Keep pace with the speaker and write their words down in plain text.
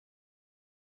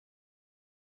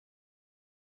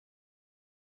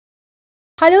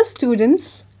Hello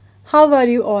students, how are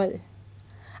you all?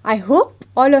 I hope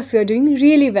all of you are doing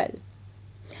really well.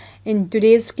 In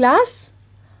today's class,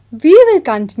 we will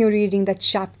continue reading the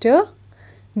chapter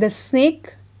The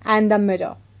Snake and the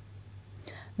Mirror.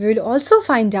 We will also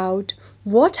find out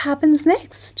what happens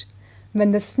next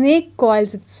when the snake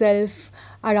coils itself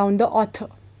around the author.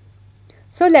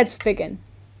 So let's begin.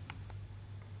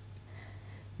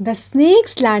 The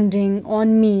snake's landing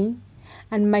on me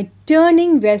and my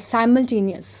turning were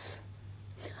simultaneous.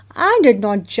 I did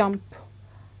not jump.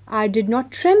 I did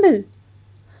not tremble.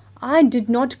 I did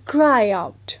not cry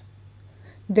out.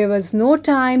 There was no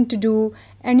time to do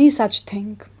any such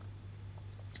thing.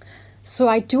 So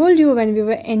I told you when we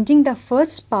were ending the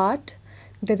first part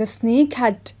that the snake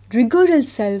had wriggled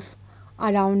itself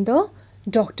around the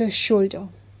doctor's shoulder.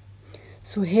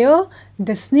 So here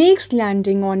the snake's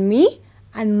landing on me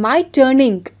and my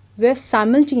turning were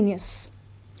simultaneous.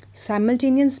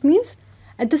 Simultaneous means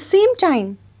at the same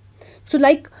time. So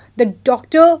like the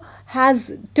doctor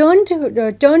has turned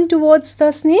towards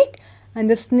the snake and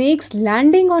the snake's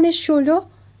landing on his shoulder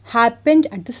happened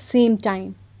at the same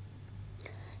time.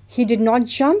 He did not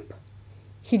jump,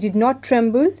 he did not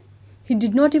tremble, he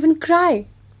did not even cry.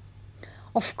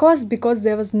 Of course, because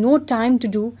there was no time to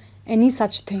do any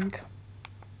such thing.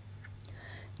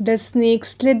 The snake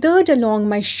slithered along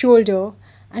my shoulder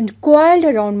and coiled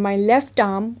around my left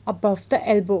arm above the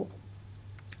elbow.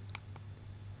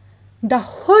 The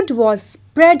hood was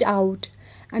spread out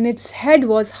and its head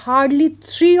was hardly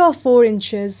 3 or 4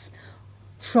 inches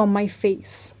from my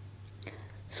face.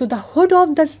 So the hood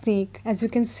of the snake, as you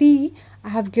can see, I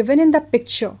have given in the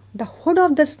picture, the hood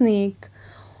of the snake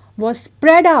was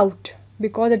spread out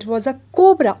because it was a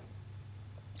cobra.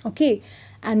 Okay,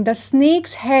 and the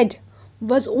snake's head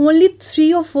was only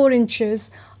 3 or 4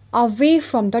 inches away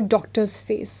from the doctor's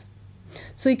face.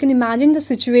 So you can imagine the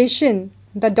situation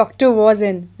the doctor was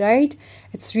in, right?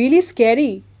 It's really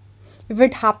scary. If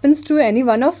it happens to any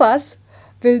one of us,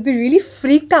 we'll be really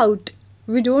freaked out.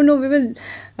 We don't know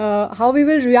how we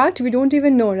will react. We don't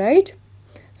even know, right?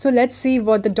 So let's see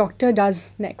what the doctor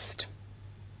does next.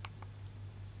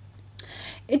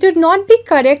 It would not be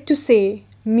correct to say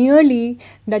merely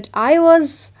that I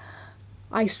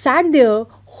sat there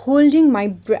holding my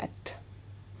breath.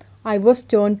 I was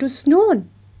turned to stone.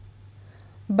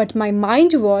 But my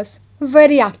mind was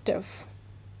very active.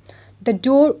 The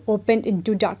door opened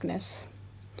into darkness.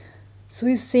 So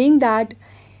he's saying that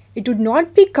it would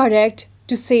not be correct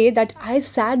to say that I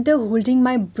sat there holding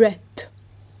my breath.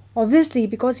 Obviously,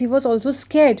 because he was also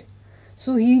scared.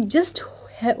 So he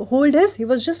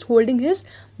was just holding his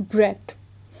breath.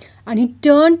 And he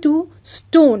turned to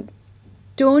stone.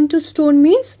 Turn to stone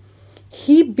means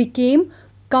he became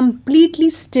completely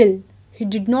still. He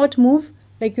did not move.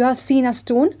 Like you have seen a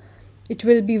stone, it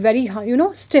will be very,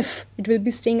 stiff. It will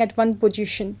be staying at one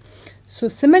position. So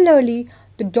similarly,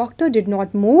 the doctor did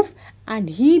not move and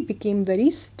he became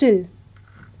very still.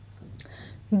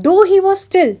 Though he was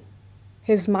still,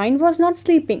 his mind was not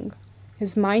sleeping.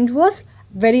 His mind was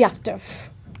very active.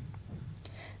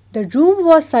 The room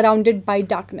was surrounded by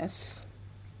darkness.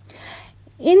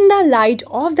 In the light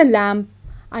of the lamp,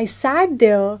 I sat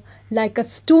there like a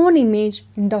stone image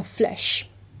in the flesh.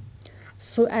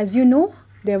 So as you know,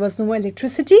 there was no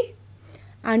electricity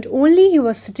and only he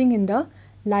was sitting in the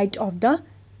light of the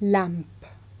lamp.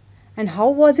 And how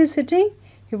was he sitting?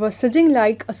 He was sitting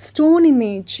like a stone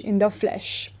image in the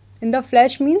flesh. In the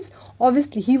flesh means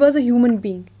obviously he was a human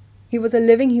being. He was a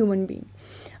living human being.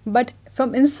 But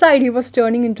from inside he was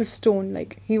turning into stone.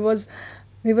 Like he was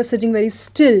sitting very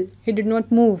still. He did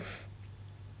not move.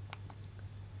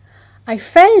 I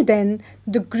felt then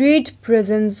the great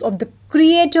presence of the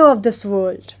creator of this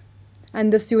world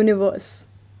and this universe.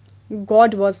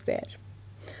 God was there.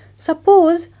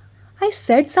 Suppose I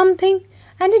said something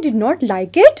and he did not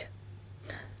like it.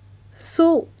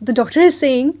 So the doctor is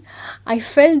saying, I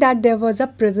felt that there was a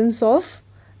presence of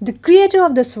the creator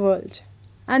of this world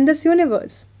and this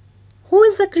universe. Who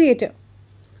is the creator?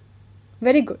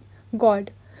 Very good.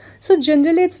 God. So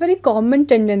generally it's very common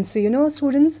tendency,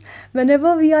 students,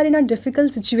 whenever we are in a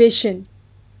difficult situation,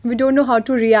 we don't know how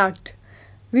to react.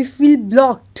 We feel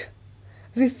blocked.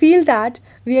 We feel that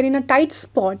we are in a tight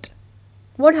spot.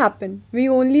 What happened? We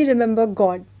only remember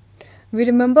God. We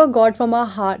remember God from our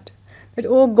heart. That,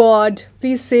 oh God,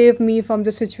 please save me from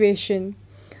the situation.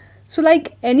 So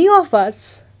like any of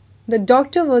us, the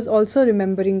doctor was also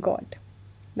remembering God.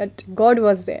 That God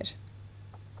was there.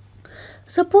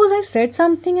 Suppose I said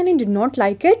something and he did not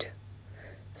like it.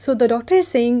 So the doctor is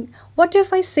saying, what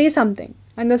if I say something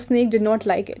and the snake did not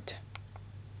like it?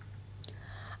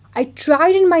 I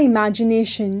tried in my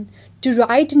imagination to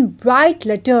write in bright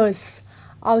letters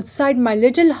outside my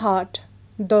little heart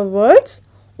the words,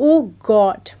 "Oh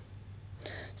God."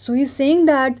 So he's saying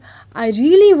that I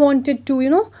really wanted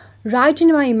to, write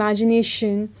in my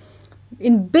imagination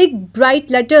in big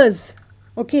bright letters,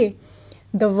 okay,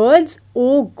 the words,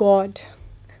 "Oh God,"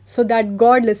 so that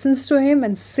God listens to him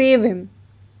and save him.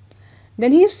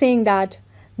 Then he's saying that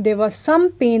there was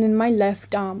some pain in my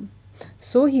left arm.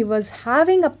 So he was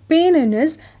having a pain in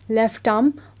his left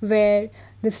arm where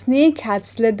the snake had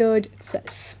slithered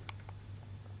itself.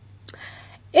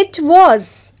 It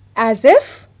was as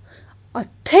if a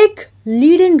thick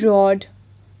leaden rod,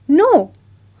 no,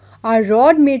 a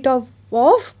rod made of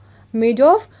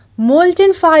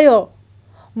molten fire,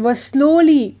 was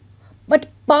slowly but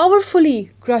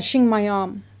powerfully crushing my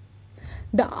arm.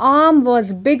 The arm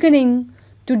was beginning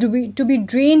to be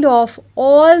drained of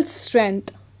all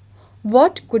strength.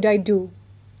 What could I do?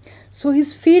 So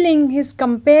he's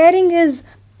comparing his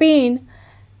pain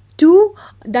to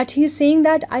that. He's saying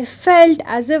that I felt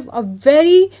as if a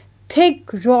very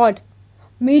thick rod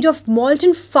made of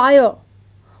molten fire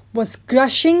was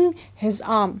crushing his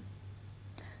arm.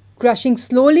 Crushing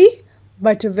slowly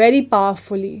but very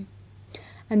powerfully.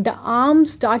 And the arm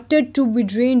started to be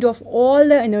drained of all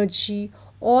the energy,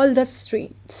 all the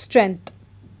strength.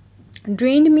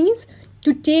 Drained means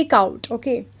to take out,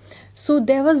 okay. So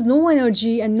there was no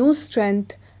energy and no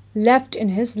strength left in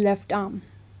his left arm.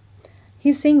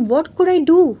 He's saying, what could I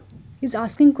do? He's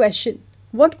asking question.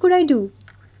 What could I do?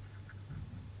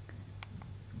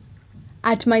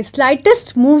 At my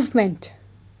slightest movement,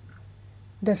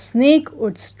 the snake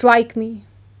would strike me.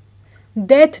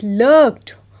 Death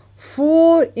lurked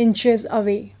 4 inches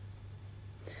away.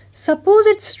 Suppose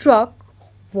it struck,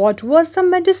 what was the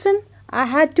medicine I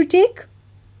had to take?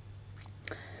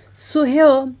 So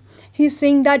here he's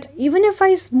saying that even if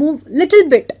I move little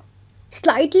bit,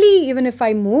 slightly, even if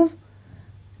I move,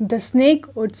 the snake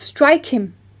would strike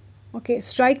him. Okay,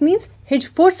 strike means hit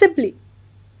forcibly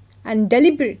and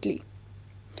deliberately.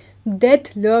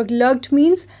 Death lurked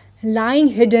means lying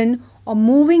hidden or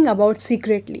moving about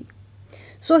secretly.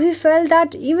 So he felt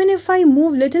that even if I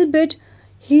move little bit,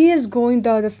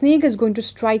 the snake is going to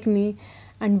strike me.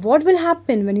 And what will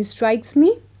happen when he strikes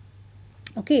me?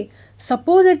 Okay,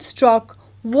 suppose it struck,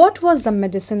 what was the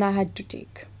medicine I had to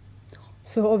take?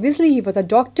 So obviously he was a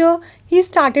doctor, he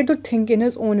started to think in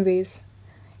his own ways.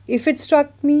 If it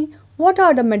struck me, what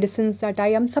are the medicines that I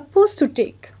am supposed to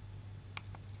take?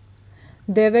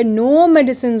 There were no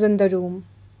medicines in the room.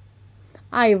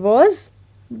 I was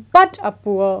but a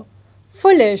poor,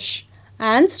 foolish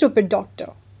and stupid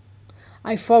doctor.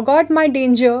 I forgot my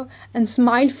danger and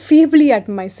smiled feebly at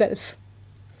myself.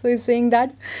 So he's saying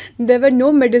that there were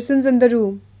no medicines in the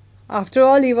room. After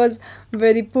all, he was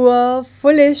very poor,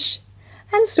 foolish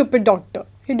and stupid doctor.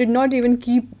 He did not even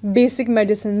keep basic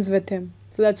medicines with him.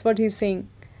 So that's what he's saying.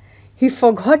 He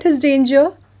forgot his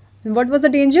danger. And what was the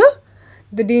danger?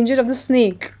 The danger of the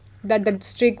snake.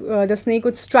 The snake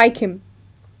would strike him.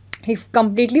 He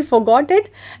completely forgot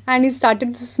it and he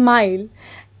started to smile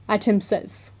at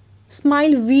himself.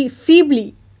 Smile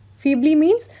feebly. Feebly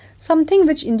means something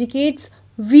which indicates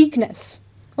weakness.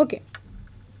 Okay.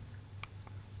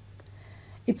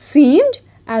 It seemed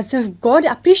as if God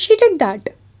appreciated that.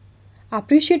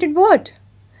 Appreciated what?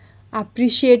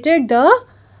 Appreciated the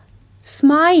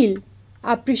smile.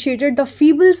 Appreciated the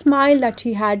feeble smile that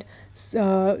he had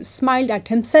smiled at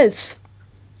himself.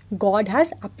 God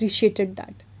has appreciated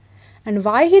that. And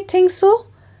why he thinks so?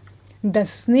 The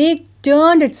snake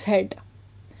turned its head.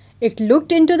 It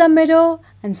looked into the mirror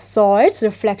and saw its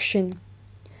reflection.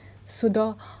 So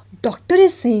the doctor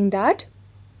is saying that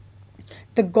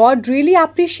the God really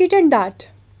appreciated that.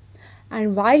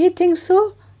 And why he thinks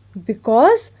so?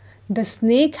 Because the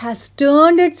snake has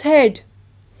turned its head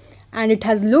and it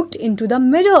has looked into the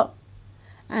mirror.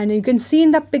 And you can see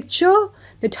in the picture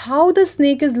that how the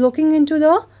snake is looking into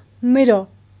the mirror.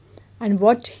 And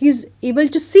what he's able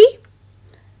to see?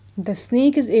 The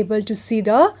snake is able to see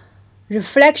the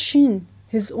reflection,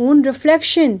 his own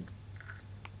reflection.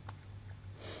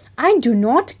 I do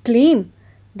not claim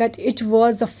that it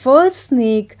was the first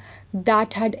snake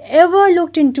that had ever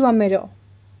looked into a mirror.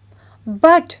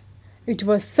 But it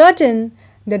was certain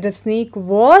that the snake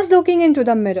was looking into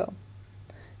the mirror.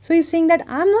 So he's saying that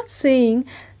I'm not saying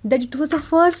that it was the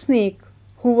first snake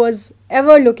who was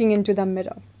ever looking into the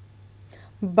mirror.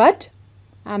 But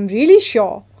I'm really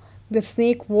sure the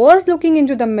snake was looking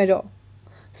into the mirror.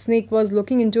 Snake was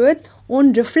looking into its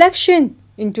own reflection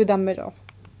into the mirror.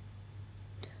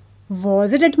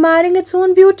 Was it admiring its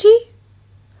own beauty?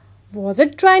 Was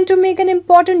it trying to make an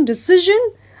important decision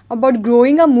about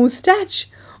growing a moustache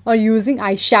or using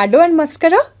eyeshadow and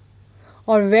mascara,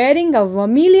 or wearing a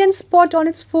vermilion spot on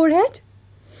its forehead?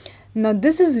 Now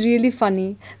this is really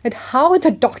funny that how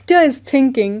the doctor is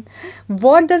thinking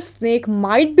what the snake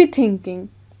might be thinking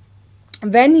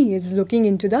when he is looking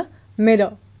into the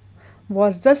mirror.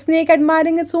 Was the snake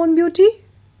admiring its own beauty?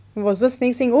 Was the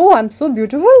snake saying, "Oh, I'm so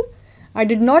beautiful. I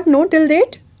did not know till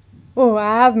date. Oh,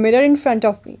 I have mirror in front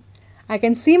of me. I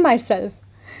can see myself."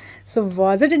 So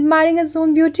was it admiring its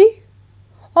own beauty?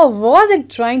 Or was it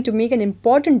trying to make an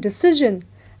important decision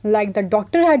like the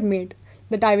doctor had made,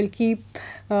 that I will keep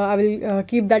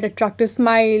that attractive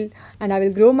smile and I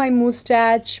will grow my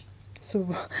moustache? So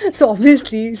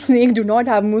obviously snakes do not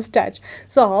have moustache.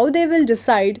 So how they will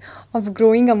decide of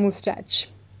growing a moustache?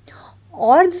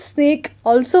 Or the snake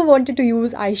also wanted to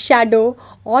use eyeshadow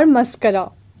or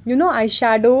mascara.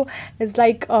 Eyeshadow is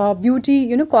like a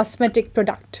beauty, cosmetic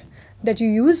product that you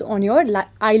use on your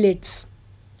eyelids.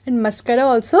 And mascara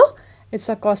also, it's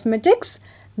a cosmetics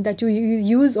that you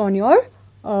use on your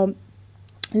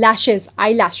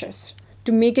eyelashes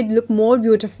to make it look more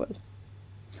beautiful.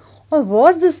 Or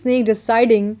was the snake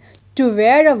deciding to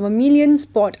wear a vermilion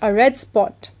spot, a red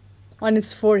spot on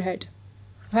its forehead?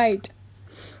 Right.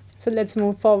 So let's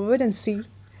move forward and see.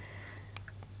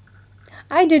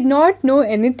 I did not know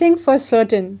anything for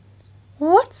certain.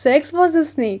 What sex was the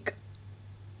snake?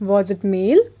 Was it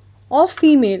male or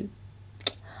female?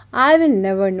 I will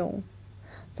never know,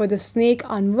 for the snake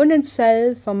unwound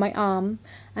itself from my arm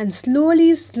and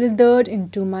slowly slithered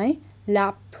into my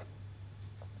lap.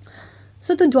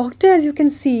 So the doctor, as you can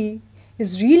see,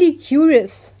 is really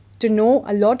curious to know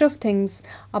a lot of things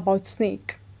about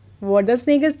snake. What the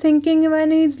snake is thinking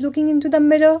when he is looking into the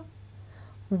mirror?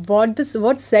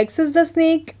 What sex is the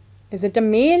snake? Is it a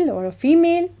male or a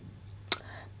female?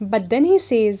 But then he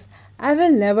says, I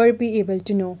will never be able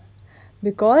to know,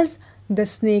 because the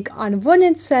snake unwound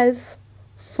itself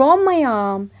from my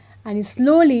arm and he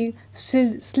slowly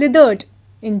slithered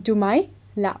into my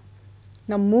lap.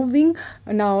 Now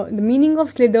the meaning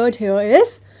of slithered here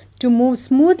is to move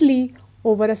smoothly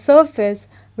over a surface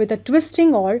with a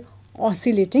twisting or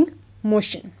oscillating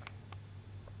motion.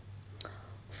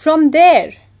 From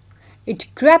there,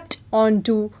 it crept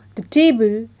onto the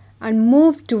table and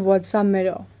moved towards a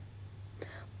mirror.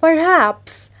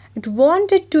 Perhaps it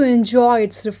wanted to enjoy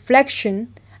its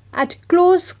reflection at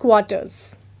close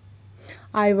quarters.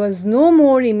 I was no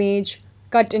more image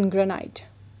cut in granite.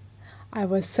 I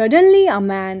was suddenly a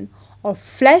man of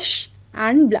flesh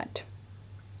and blood.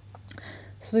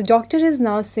 So the doctor is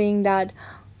now saying that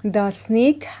the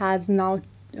snake has now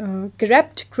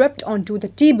crept onto the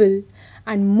table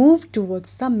and moved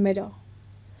towards the mirror.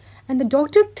 And the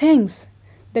doctor thinks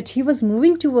that he was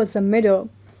moving towards the mirror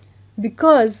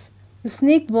because the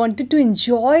snake wanted to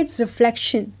enjoy its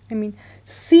reflection.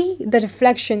 See the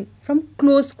reflection from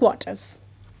close quarters.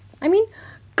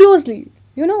 Closely.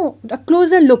 A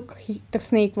closer look the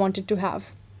snake wanted to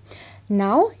have.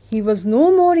 Now, he was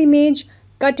no more image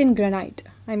cut in granite.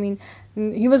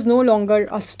 He was no longer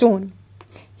a stone.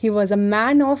 He was a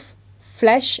man of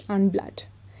flesh and blood.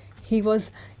 He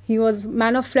was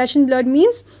man of flesh and blood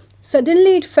means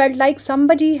suddenly it felt like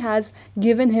somebody has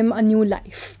given him a new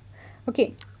life.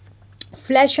 Okay.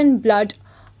 Flesh and blood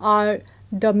are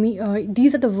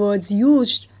these are the words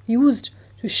used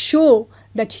to show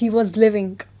that he was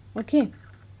living. Okay.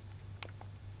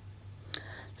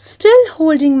 Still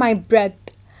holding my breath,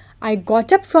 I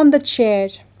got up from the chair.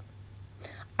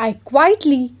 I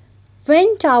quietly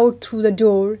went out through the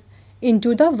door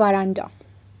into the veranda.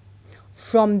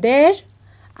 From there,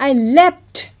 I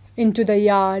leapt into the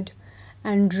yard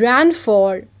and ran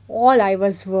for all I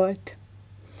was worth.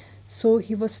 So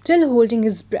he was still holding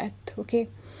his breath, okay?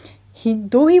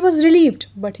 Though he was relieved,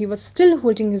 but he was still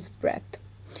holding his breath.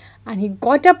 And he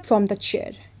got up from the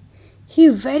chair. He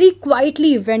very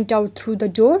quietly went out through the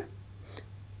door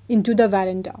into the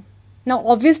veranda. Now,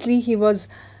 obviously, he was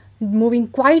moving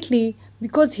quietly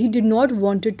because he did not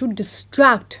want to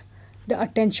distract the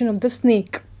attention of the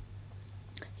snake.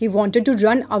 He wanted to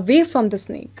run away from the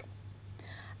snake.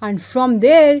 And from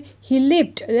there, he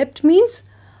leaped. Leapt means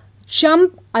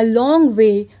jump a long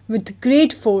way with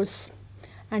great force.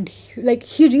 And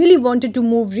he really wanted to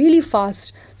move really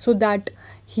fast so that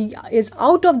he is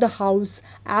out of the house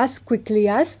as quickly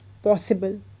as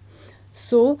possible.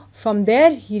 So from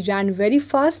there he ran very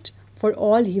fast for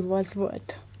all he was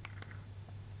worth.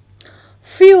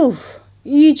 Phew!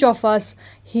 Each of us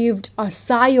heaved a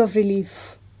sigh of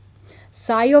relief.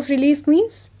 Sigh of relief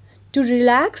means to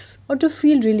relax or to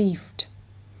feel relieved.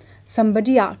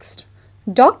 Somebody asked,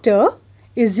 "Doctor,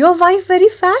 is your wife very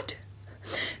fat?"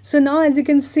 So now, as you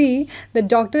can see, the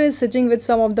doctor is sitting with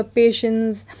some of the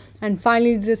patients, and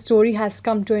finally the story has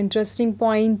come to an interesting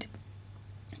point,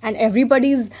 and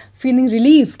everybody is feeling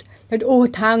relieved that, oh,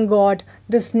 thank God,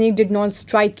 the snake did not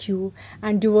strike you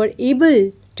and you were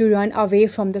able to run away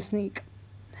from the snake.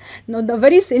 Now, the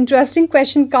very interesting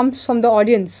question comes from the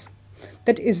audience,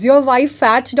 that is your wife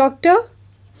fat, doctor?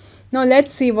 Now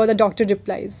let's see what the doctor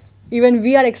replies. Even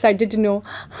we are excited to know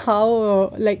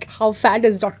how fat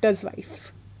is doctor's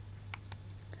wife.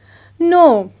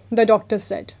 No, the doctor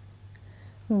said.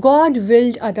 God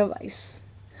willed otherwise.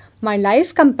 My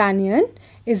life companion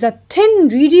is a thin,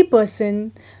 reedy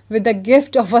person with the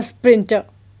gift of a sprinter.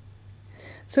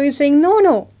 So he's saying,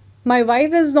 no, my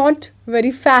wife is not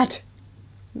very fat.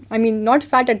 I mean, not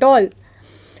fat at all.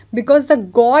 Because the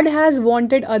God has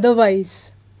wanted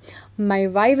otherwise. My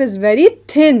wife is very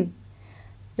thin,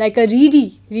 like a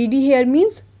reedy. Reedy here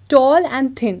means tall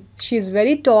and thin. She is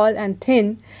very tall and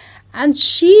thin, and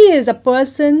she is a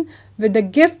person with the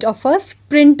gift of a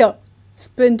sprinter.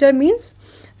 Sprinter means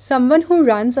someone who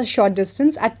runs a short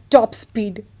distance at top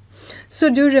speed. So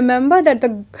do remember that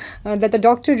the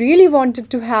doctor really wanted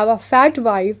to have a fat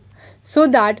wife so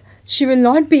that she will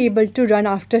not be able to run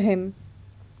after him.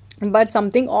 But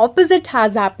something opposite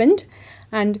has happened,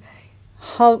 and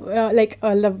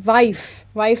the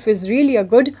wife is really a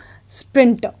good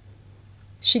sprinter.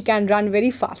 She can run very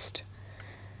fast.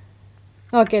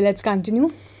 Okay, let's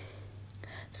continue.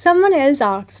 Someone else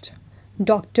asked,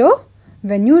 Doctor,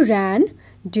 when you ran,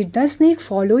 did the snake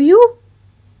follow you?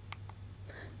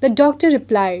 The doctor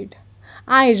replied,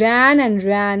 I ran and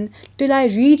ran till I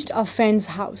reached a friend's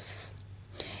house.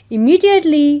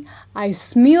 Immediately, I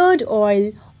smeared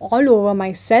oil all over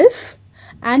myself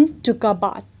and took a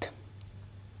bath.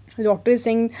 The doctor is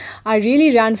saying, I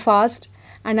really ran fast,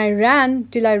 and I ran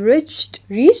till I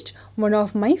reached one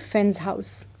of my friend's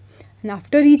house. And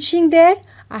after reaching there,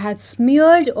 I had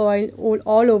smeared oil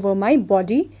all over my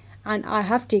body, and I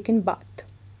have taken bath.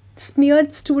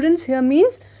 Smeared, students, here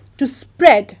means to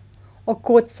spread or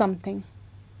coat something.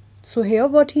 So here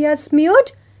what he had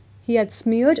smeared? He had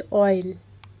smeared oil.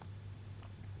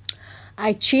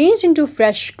 I changed into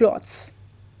fresh clothes.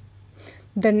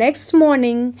 The next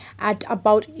morning at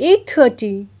about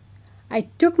 8:30, I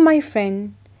took my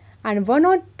friend and one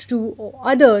or two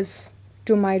others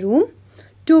to my room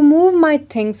to move my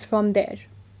things from there.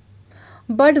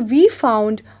 But we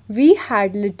found we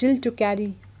had little to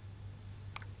carry.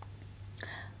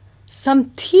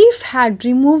 Some thief had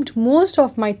removed most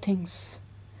of my things.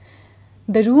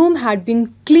 The room had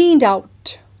been cleaned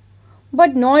out,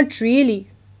 but not really.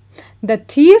 The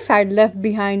thief had left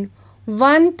behind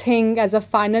one thing as a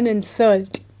final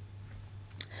insult.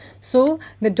 So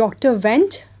the doctor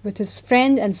went with his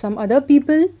friend and some other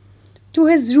people to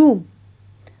his room.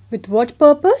 With what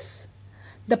purpose?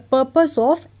 The purpose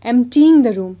of emptying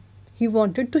the room. He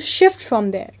wanted to shift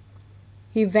from there.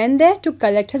 He went there to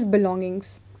collect his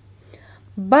belongings.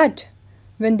 But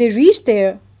when they reached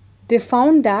there, they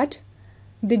found that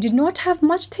they did not have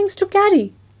much things to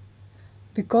carry,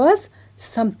 because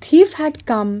some thief had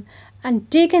come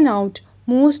and taken out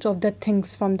most of the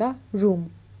things from the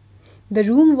room. The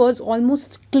room was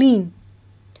almost clean,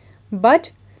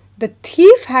 but the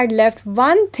thief had left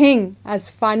one thing as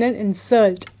final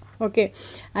insult. Okay,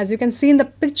 as you can see in the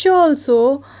picture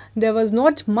also, there was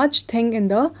not much thing in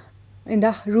the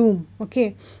room.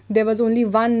 Okay, there was only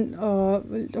one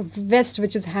vest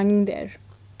which is hanging there.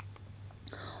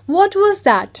 What was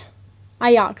that?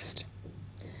 I asked.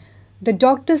 The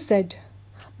doctor said,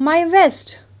 my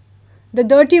vest, the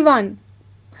dirty one.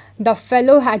 The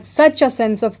fellow had such a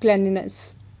sense of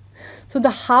cleanliness. So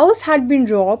the house had been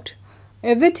robbed,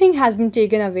 everything has been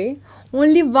taken away,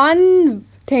 only one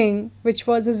thing, which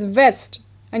was his vest,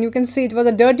 and you can see it was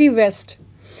a dirty vest.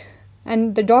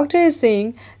 And the doctor is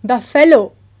saying, the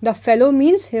fellow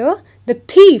means here the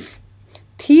thief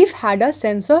had a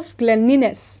sense of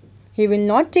cleanliness. He will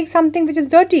not take something which is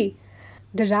dirty.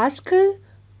 The rascal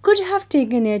could have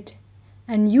taken it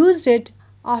and used it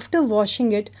after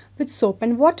washing it with soap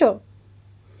and water.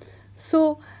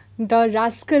 So the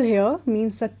rascal here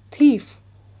means the thief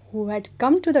who had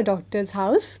come to the doctor's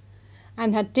house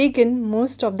and had taken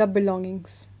most of the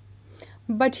belongings.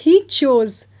 But he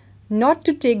chose not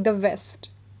to take the vest.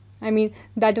 I mean,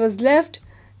 that was left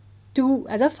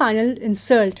as a final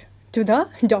insult to the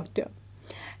doctor.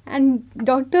 And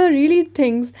doctor really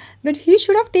thinks that he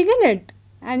should have taken it,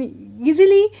 and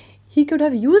easily he could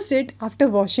have used it after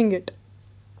washing it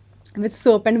with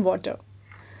soap and water.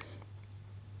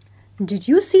 Did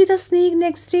you see the snake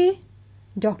next day,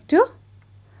 doctor?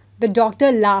 The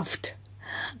doctor laughed.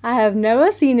 I have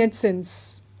never seen it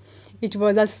since. It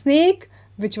was a snake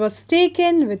which was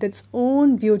taken with its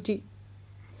own beauty.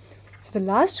 So the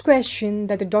last question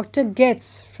that the doctor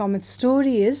gets from its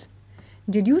story is,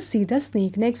 did you see the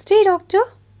snake next day, doctor?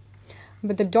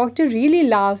 But the doctor really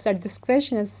laughs at this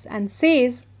question and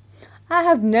says, I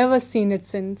have never seen it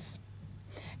since.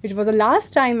 It was the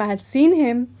last time I had seen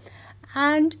him,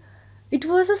 and it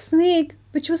was a snake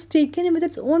which was taken with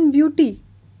its own beauty.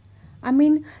 I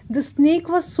mean, the snake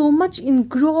was so much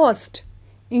engrossed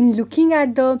in looking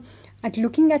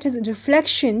at his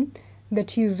reflection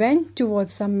that he went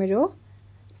towards the mirror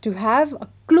to have a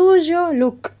closer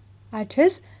look at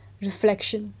his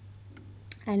reflection,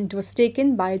 and it was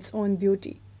taken by its own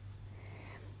beauty.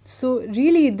 So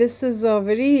really this is a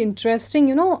very interesting,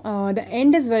 the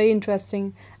end is very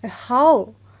interesting,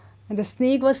 how the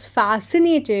snake was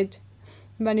fascinated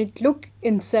when it looked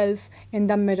himself in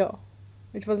the mirror.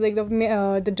 It was like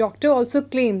the doctor also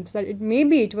claims that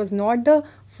it was not the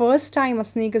first time a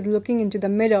snake is looking into the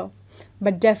mirror,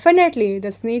 but definitely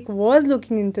the snake was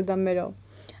looking into the mirror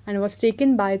and was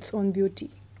taken by its own beauty.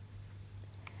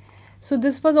 So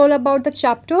this was all about the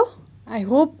chapter. I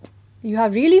hope you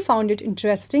have really found it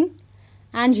interesting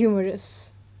and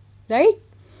humorous, right?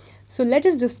 So let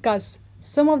us discuss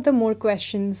some of the more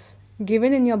questions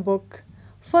given in your book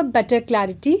for better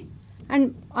clarity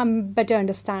and better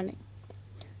understanding.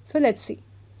 So let's see.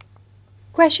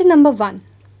 Question number 1.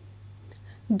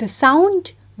 The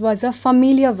sound was a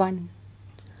familiar one.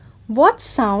 What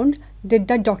sound did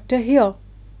the doctor hear?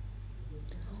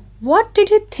 What did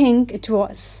he think it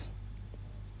was?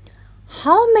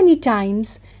 How many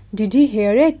times did he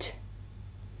hear it?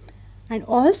 And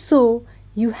also,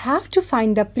 you have to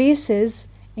find the places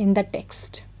in the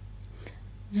text.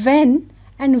 When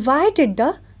and why did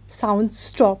the sound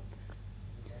stop?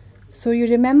 So you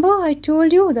remember I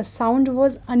told you the sound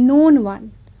was a known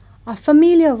one, a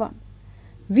familiar one.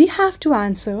 We have to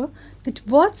answer that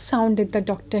what sound did the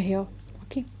doctor hear?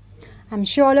 Okay, I'm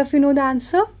sure all of you know the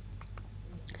answer.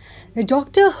 The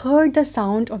doctor heard the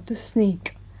sound of the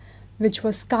snake, which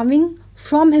was coming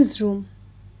from his room.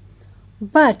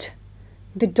 But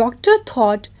the doctor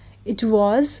thought it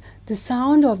was the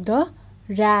sound of the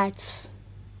rats.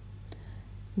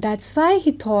 That's why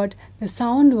he thought the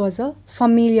sound was a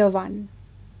familiar one.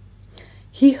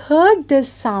 He heard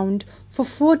this sound for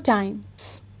 4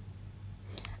 times.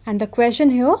 And the question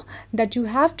here that you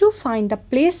have to find the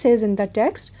places in the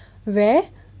text where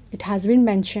it has been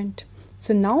mentioned.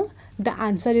 So now the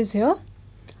answer is here.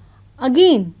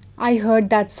 Again, I heard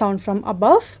that sound from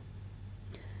above.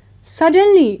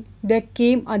 Suddenly, there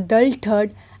came a dull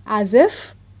thud as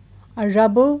if a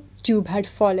rubber tube had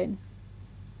fallen.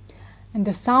 And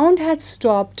the sound had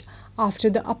stopped after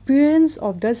the appearance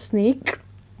of the snake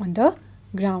on the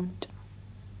ground.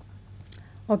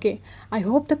 Okay, I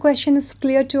hope the question is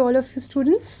clear to all of you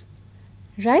students,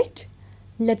 right?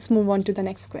 Let's move on to the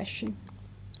next question.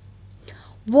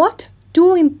 What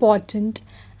 2 important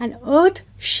and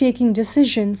earth-shaking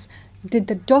decisions did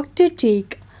the doctor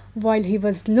take while he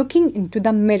was looking into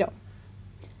the mirror?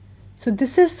 So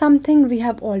this is something we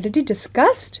have already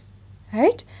discussed,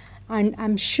 right? And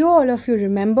I'm sure all of you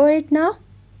remember it now.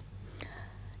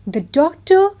 The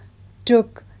doctor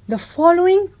took the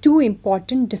following 2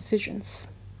 important decisions.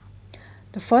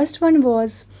 The first one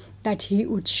was that he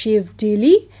would shave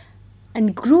daily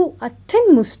and grow a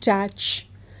thin moustache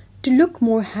to look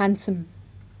more handsome.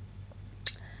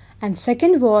 And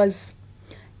second was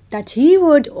that he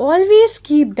would always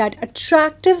keep that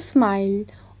attractive smile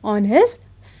on his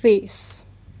face.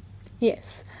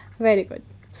 Yes, very good.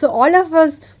 So all of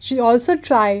us should also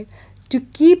try to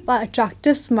keep an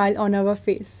attractive smile on our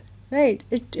face, right?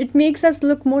 It makes us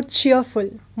look more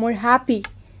cheerful, more happy,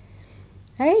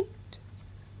 right?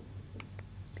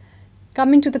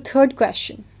 Coming to the third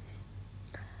question.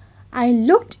 I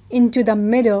looked into the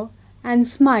mirror and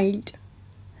smiled,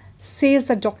 says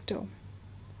the doctor.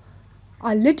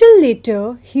 A little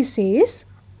later, he says,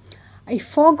 I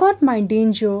forgot my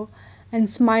danger and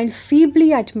smiled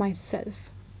feebly at myself.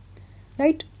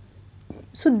 Right?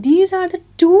 So these are the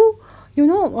 2,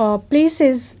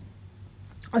 places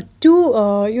or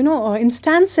 2,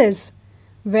 instances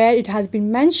where it has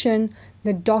been mentioned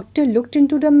the doctor looked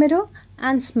into the mirror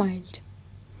and smiled.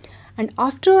 And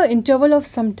after an interval of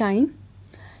some time,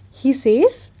 he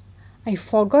says, I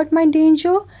forgot my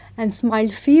danger and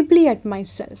smiled feebly at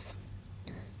myself.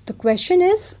 The question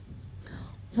is,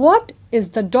 what is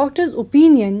the doctor's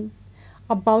opinion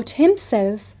about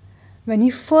himself when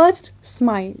he first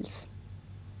smiles?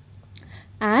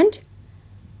 And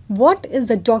what is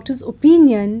the doctor's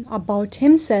opinion about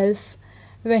himself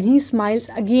when he smiles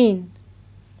again?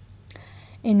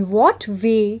 In what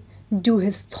way do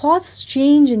his thoughts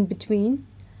change in between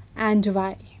and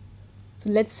why? So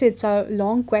let's say it's a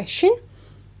long question.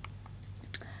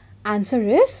 Answer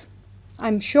is,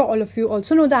 I'm sure all of you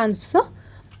also know the answer,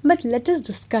 but let us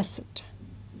discuss it.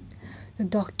 The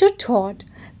doctor thought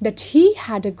that he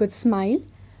had a good smile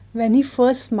when he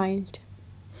first smiled.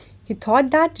 He thought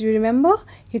that, do you remember?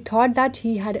 He thought that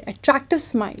he had an attractive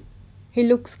smile. He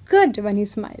looks good when he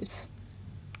smiles.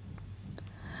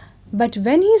 But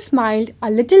when he smiled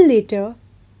a little later,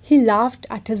 he laughed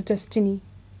at his destiny.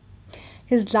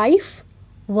 His life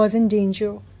was in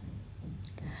danger.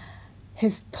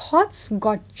 His thoughts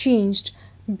got changed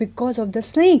because of the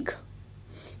snake.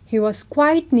 He was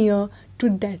quite near to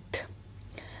death.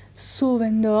 So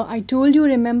when I told you,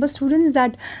 remember students,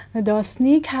 that the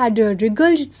snake had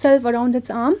wriggled itself around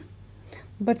its arm?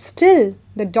 But still,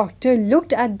 the doctor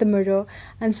looked at the mirror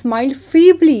and smiled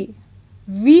feebly,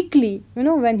 weakly.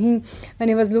 When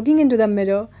he was looking into the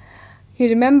mirror, he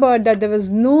remembered that there was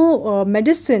no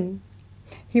medicine.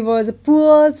 He was a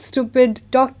poor, stupid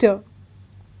doctor.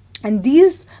 And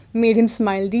these made him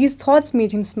smile. These thoughts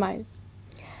made him smile.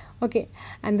 Okay,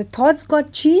 and the thoughts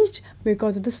got changed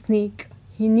because of the snake.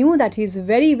 He knew that he is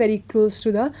very, very close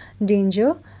to the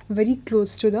danger, very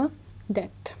close to the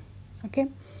death. Okay,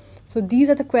 so these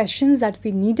are the questions that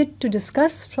we needed to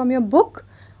discuss from your book.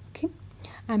 Okay,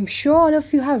 I'm sure all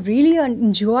of you have really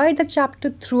enjoyed the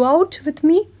chapter throughout with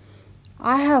me.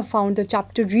 I have found the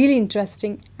chapter really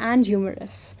interesting and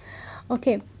humorous.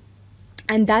 Okay,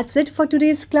 and that's it for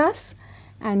today's class.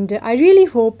 And I really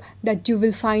hope that you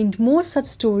will find more such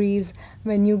stories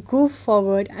when you go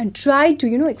forward and try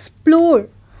to, explore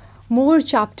more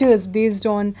chapters based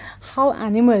on how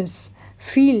animals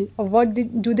feel, or what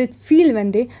do they feel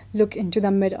when they look into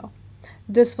the mirror.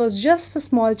 This was just a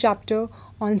small chapter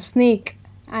on snake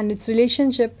and its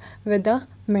relationship with the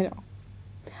mirror.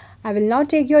 I will now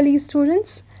take your leave,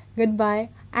 students. Goodbye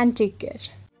and take care.